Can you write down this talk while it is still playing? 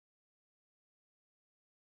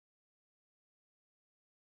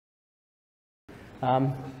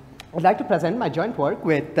Um, I'd like to present my joint work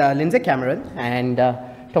with Lindsey and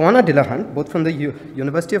Tawanna Dillahunt, both from the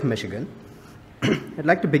University of Michigan. I'd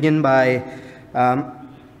like to begin by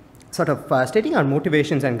stating our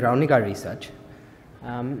motivations and grounding our research.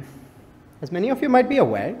 As many of you might be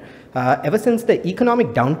aware, ever since the economic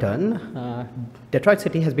downturn, Detroit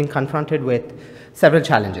City has been confronted with several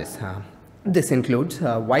challenges. This includes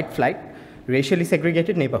white flight, racially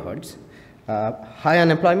segregated neighborhoods, high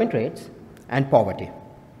unemployment rates, and poverty.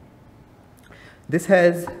 This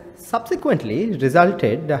has subsequently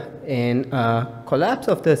resulted in a collapse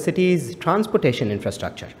of the city's transportation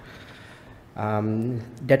infrastructure.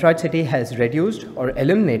 Detroit City has reduced or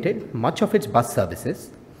eliminated much of its bus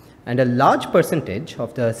services, and a large percentage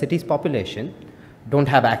of the city's population don't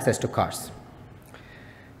have access to cars.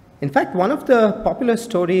 In fact, one of the popular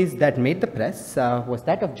stories that made the press was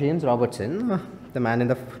that of James Robertson, the man in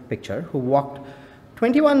the picture, who walked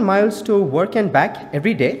 21 miles to work and back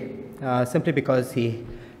every day simply because he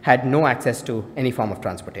had no access to any form of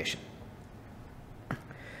transportation.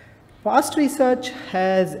 Past research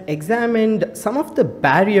has examined some of the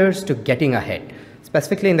barriers to getting ahead,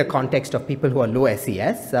 specifically in the context of people who are low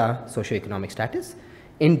SES, socioeconomic status,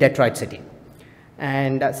 in Detroit City.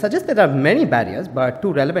 And suggests there are many barriers, but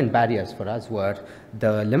two relevant barriers for us were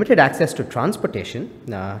the limited access to transportation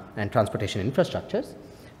and transportation infrastructures,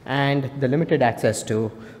 and the limited access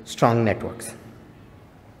to strong networks.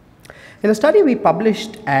 In a study we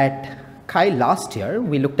published at SIGCHI last year,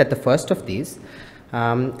 we looked at the first of these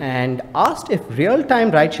and asked if real-time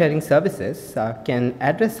ride-sharing services can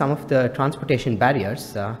address some of the transportation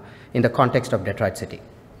barriers in the context of Detroit City.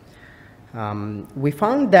 We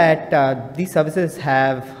found that these services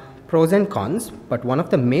have pros and cons, but one of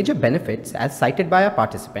the major benefits, as cited by our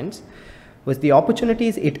participants, was the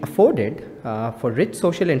opportunities it afforded for rich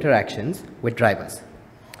social interactions with drivers,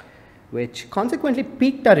 which consequently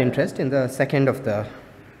piqued our interest in the second of the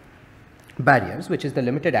barriers, which is the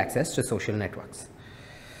limited access to social networks.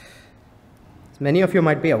 As many of you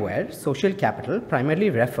might be aware, social capital primarily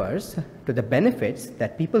refers to the benefits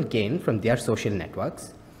that people gain from their social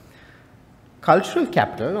networks. Cultural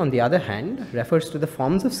capital, on the other hand, refers to the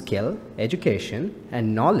forms of skill, education,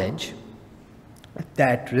 and knowledge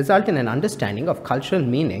that result in an understanding of cultural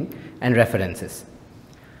meaning and references.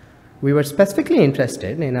 We were specifically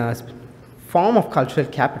interested in a form of cultural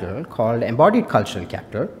capital called embodied cultural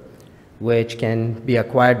capital, which can be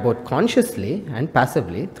acquired both consciously and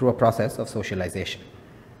passively through a process of socialization.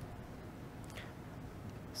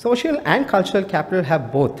 Social and cultural capital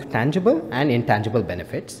have both tangible and intangible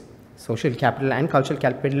benefits. Social capital and cultural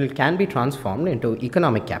capital can be transformed into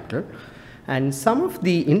economic capital, and some of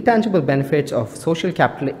the intangible benefits of social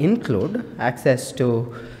capital include access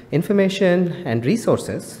to information and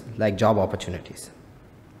resources like job opportunities.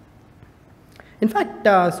 In fact,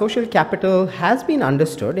 social capital has been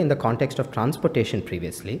understood in the context of transportation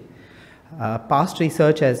previously. Past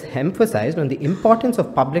research has emphasized on the importance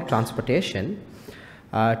of public transportation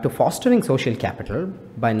to fostering social capital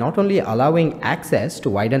by not only allowing access to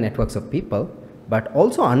wider networks of people, but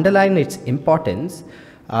also underline its importance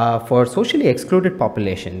for socially excluded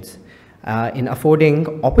populations in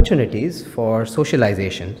affording opportunities for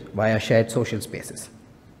socialization via shared social spaces.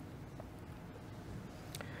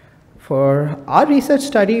 For our research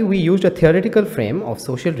study, we used a theoretical frame of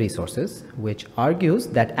social resources, which argues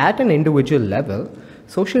that at an individual level,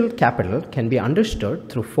 social capital can be understood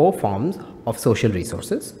through four forms of social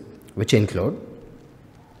resources, which include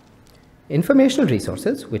informational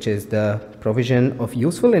resources, which is the provision of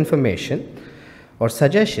useful information or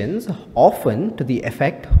suggestions, often to the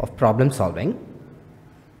effect of problem solving;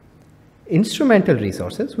 instrumental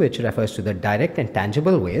resources, which refers to the direct and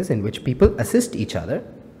tangible ways in which people assist each other;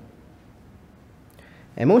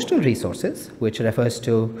 emotional resources, which refers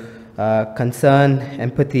to concern,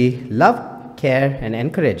 empathy, love, care, and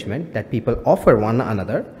encouragement that people offer one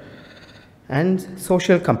another; and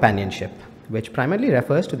social companionship, which primarily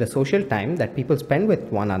refers to the social time that people spend with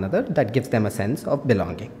one another that gives them a sense of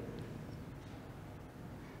belonging.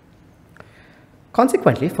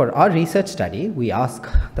 Consequently, for our research study, we ask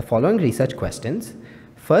the following research questions.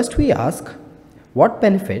 First, we ask, what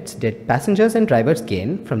benefits did passengers and drivers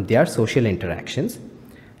gain from their social interactions,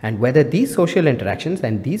 and whether these social interactions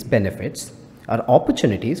and these benefits are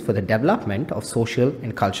opportunities for the development of social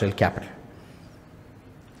and cultural capital.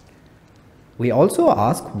 We also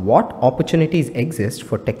ask what opportunities exist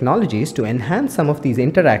for technologies to enhance some of these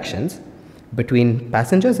interactions between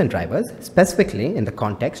passengers and drivers, specifically in the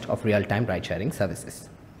context of real-time ride-sharing services.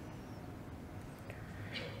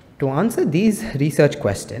 To answer these research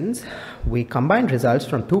questions, we combined results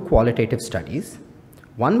from two qualitative studies.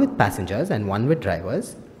 one with passengers and one with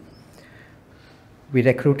drivers. We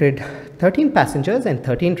recruited 13 passengers and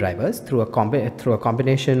 13 drivers through a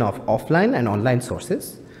combination of offline and online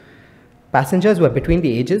sources. Passengers were between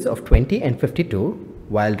the ages of 20 and 52,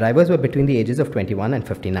 while drivers were between the ages of 21 and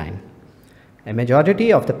 59. A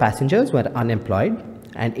majority of the passengers were unemployed,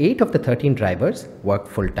 and 8 of the 13 drivers worked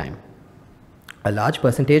full-time. A large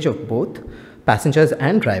percentage of both passengers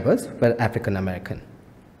and drivers were African American.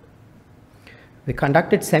 We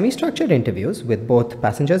conducted semi-structured interviews with both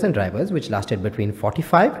passengers and drivers, which lasted between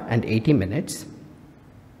 45 and 80 minutes.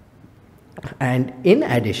 And in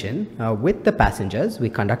addition, with the passengers, we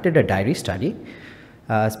conducted a diary study.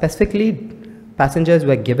 Specifically, passengers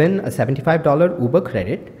were given a $75 Uber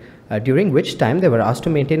credit, during which time they were asked to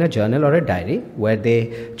maintain a journal or a diary where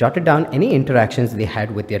they jotted down any interactions they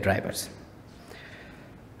had with their drivers.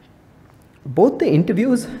 Both the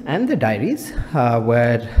interviews and the diaries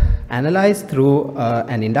were analyzed through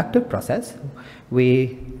an inductive process.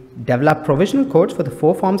 We developed provisional codes for the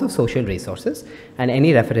 4 forms of social resources and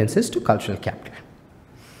any references to cultural capital.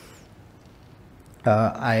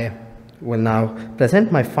 I will now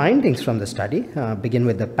present my findings from the study, begin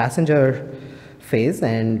with the passenger phase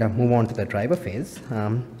and move on to the driver phase.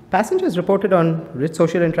 Passengers reported on rich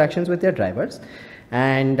social interactions with their drivers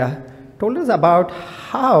and told us about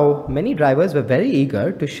how many drivers were very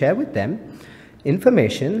eager to share with them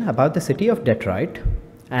information about the city of Detroit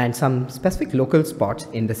and some specific local spots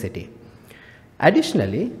in the city.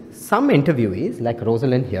 Additionally, some interviewees, like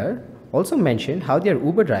Rosalind here, also mentioned how their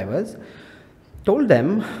Uber drivers told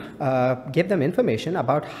them, gave them information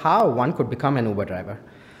about how one could become an Uber driver.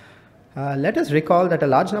 Let us recall that a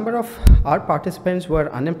large number of our participants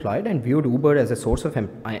were unemployed and viewed Uber as a source of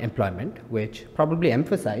employment, which probably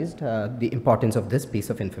emphasized the importance of this piece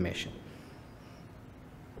of information.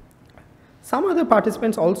 Some other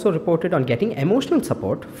participants also reported on getting emotional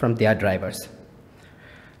support from their drivers.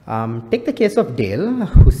 Take the case of Dale,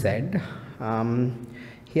 who said,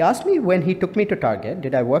 he asked me when he took me to Target,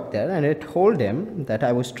 did I work there? And I told him that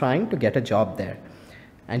I was trying to get a job there.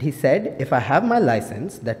 And he said, if I have my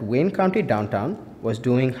license, that Wayne County downtown was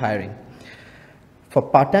doing hiring for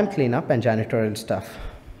part-time cleanup and janitorial stuff.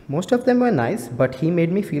 Most of them were nice, but he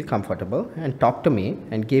made me feel comfortable and talked to me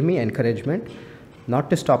and gave me encouragement not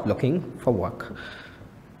to stop looking for work.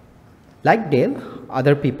 Like Dale,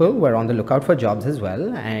 other people were on the lookout for jobs as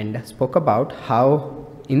well and spoke about how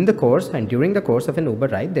in the course and during the course of an Uber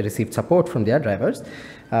ride, they received support from their drivers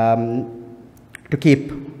to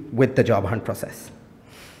keep with the job hunt process.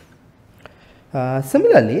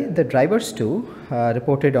 Similarly, the drivers too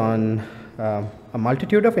reported on a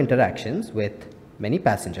multitude of interactions with many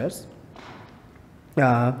passengers.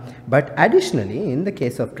 But additionally, in the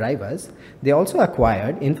case of drivers, they also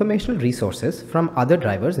acquired informational resources from other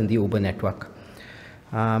drivers in the Uber network.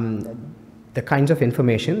 The kinds of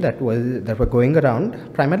information that were going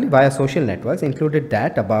around primarily via social networks included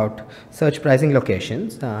that about search pricing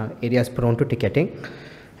locations, areas prone to ticketing,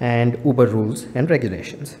 and Uber rules and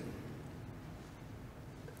regulations.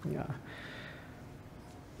 Yeah.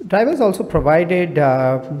 Drivers also provided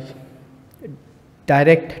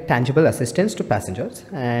direct tangible assistance to passengers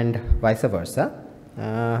and vice versa.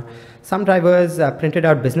 Some drivers printed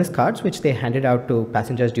out business cards which they handed out to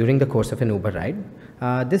passengers during the course of an Uber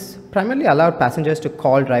ride. This primarily allowed passengers to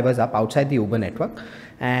call drivers up outside the Uber network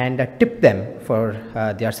and tip them for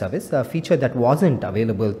their service, a feature that wasn't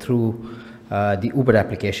available through the Uber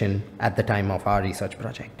application at the time of our research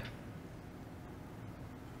project.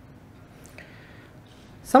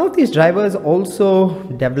 Some of these drivers also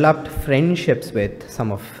developed friendships with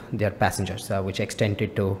some of their passengers, which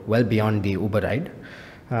extended to well beyond the Uber ride.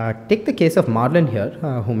 Take the case of Marlon here,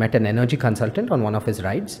 who met an energy consultant on one of his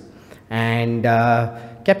rides and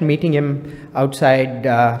kept meeting him outside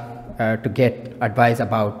to get advice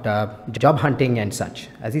about job hunting and such.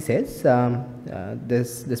 As he says,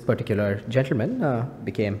 this particular gentleman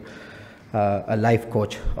became a life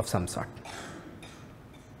coach of some sort.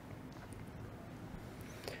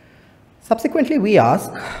 Subsequently, we ask,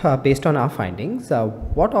 based on our findings,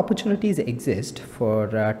 what opportunities exist for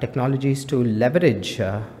technologies to leverage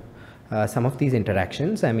some of these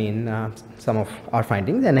interactions, some of our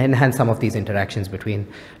findings, and enhance some of these interactions between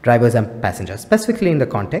drivers and passengers, specifically in the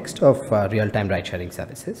context of real-time ride-sharing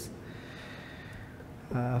services.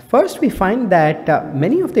 First, we find that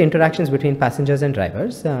many of the interactions between passengers and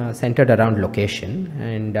drivers centered around location,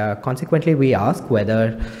 and consequently, we ask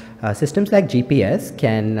whether systems like GPS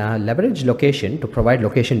can leverage location to provide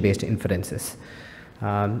location-based inferences.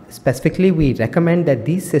 Specifically, we recommend that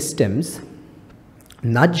these systems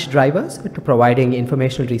nudge drivers to providing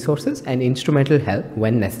informational resources and instrumental help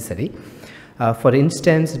when necessary. For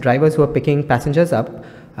instance, drivers who are picking passengers up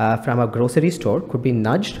from a grocery store could be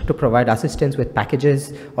nudged to provide assistance with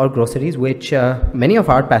packages or groceries, which many of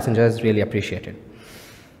our passengers really appreciated.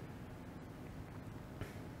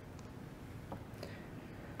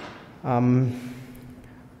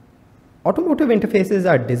 Automotive interfaces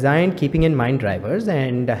are designed keeping in mind drivers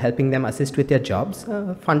and helping them assist with their jobs,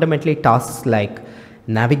 fundamentally tasks like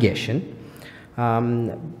navigation.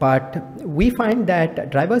 But we find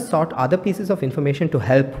that drivers sought other pieces of information to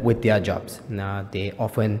help with their jobs. They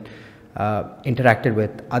often interacted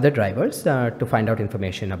with other drivers to find out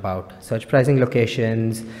information about surge pricing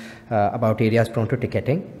locations, about areas prone to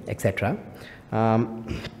ticketing, etc.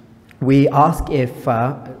 We ask if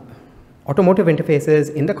automotive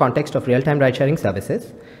interfaces in the context of real-time ride-sharing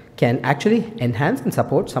services can actually enhance and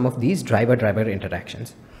support some of these driver-driver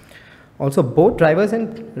interactions. Also, both drivers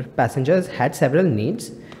and passengers had several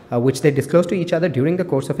needs which they disclosed to each other during the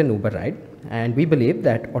course of an Uber ride, and we believe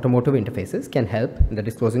that automotive interfaces can help in the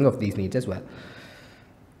disclosing of these needs as well.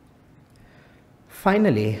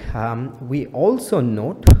 Finally, we also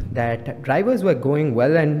note that drivers were going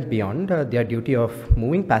well and beyond their duty of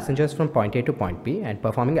moving passengers from point A to point B and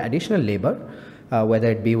performing additional labor,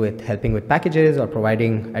 whether it be with helping with packages or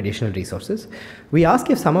providing additional resources. We ask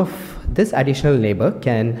if some of this additional labor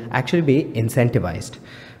can actually be incentivized.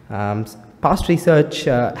 Past research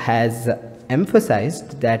has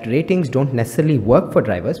emphasized that ratings don't necessarily work for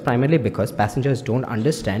drivers, primarily because passengers don't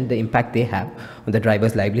understand the impact they have on the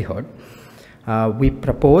driver's livelihood. We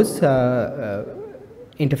propose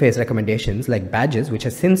interface recommendations like badges, which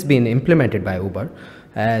has since been implemented by Uber,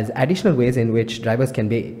 as additional ways in which drivers can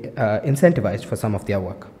be incentivized for some of their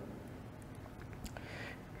work.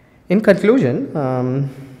 In conclusion,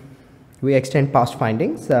 we extend past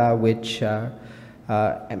findings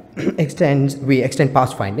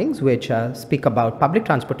which speak about public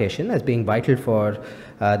transportation as being vital for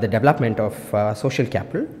the development of social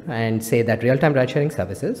capital, and say that real-time ride-sharing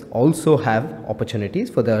services also have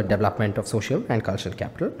opportunities for the development of social and cultural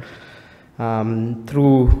capital.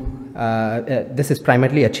 This is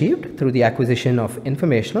primarily achieved through the acquisition of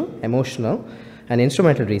informational, emotional, and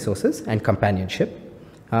instrumental resources and companionship.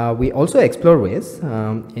 We also explore ways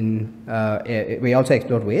in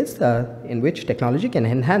which technology can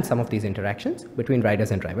enhance some of these interactions between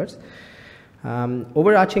riders and drivers.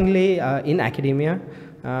 Overarchingly, in academia,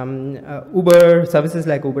 Uber services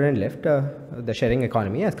like Uber and Lyft, the sharing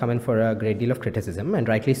economy, has come in for a great deal of criticism, and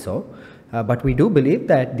rightly so. But we do believe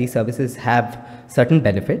that these services have certain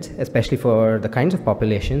benefits, especially for the kinds of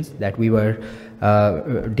populations that we were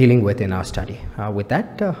dealing with in our study. With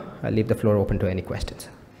that, I'll leave the floor open to any questions.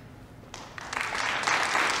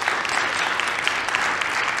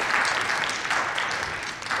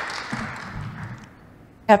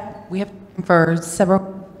 We have time for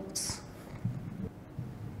several.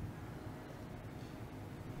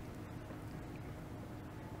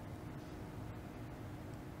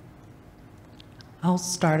 I'll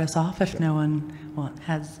start us off if no one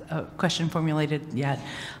has a question formulated yet.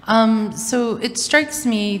 So it strikes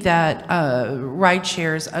me that ride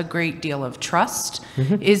shares a great deal of trust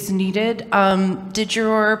is needed. Did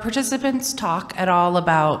your participants talk at all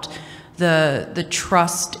about the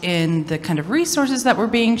trust in the kind of resources that were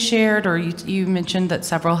being shared, or you mentioned that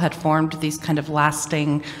several had formed these kind of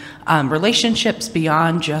lasting relationships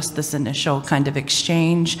beyond just this initial kind of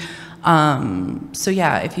exchange? So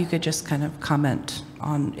yeah, if you could just kind of comment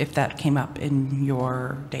on if that came up in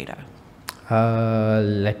your data.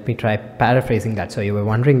 Let me try paraphrasing that. So you were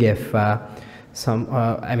wondering if what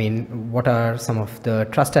are some of the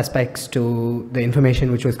trust aspects to the information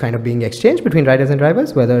which was kind of being exchanged between riders and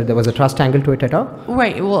drivers, whether there was a trust angle to it at all?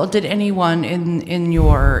 Right. Well, did anyone in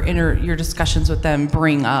your discussions with them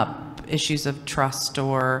bring up issues of trust,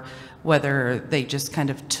 or whether they just kind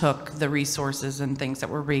of took the resources and things that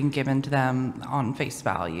were being given to them on face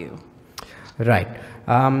value? Right.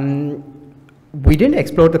 We didn't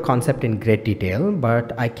explore the concept in great detail,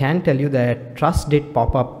 but I can tell you that trust did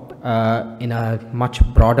pop up in a much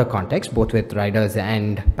broader context, both with riders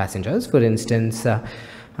and passengers. For instance,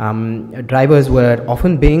 drivers were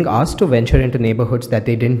often being asked to venture into neighborhoods that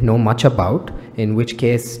they didn't know much about, in which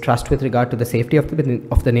case trust with regard to the safety of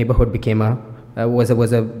the neighborhood became was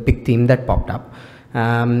a big theme that popped up.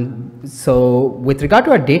 So with regard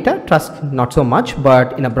to our data, trust not so much,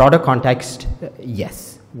 but in a broader context,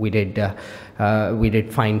 yes, we did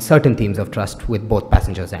find certain themes of trust with both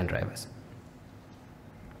passengers and drivers.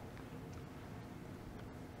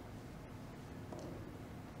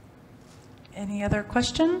 Any other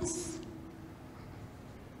questions?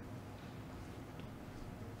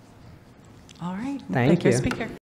 All right. Thank you. Speaker.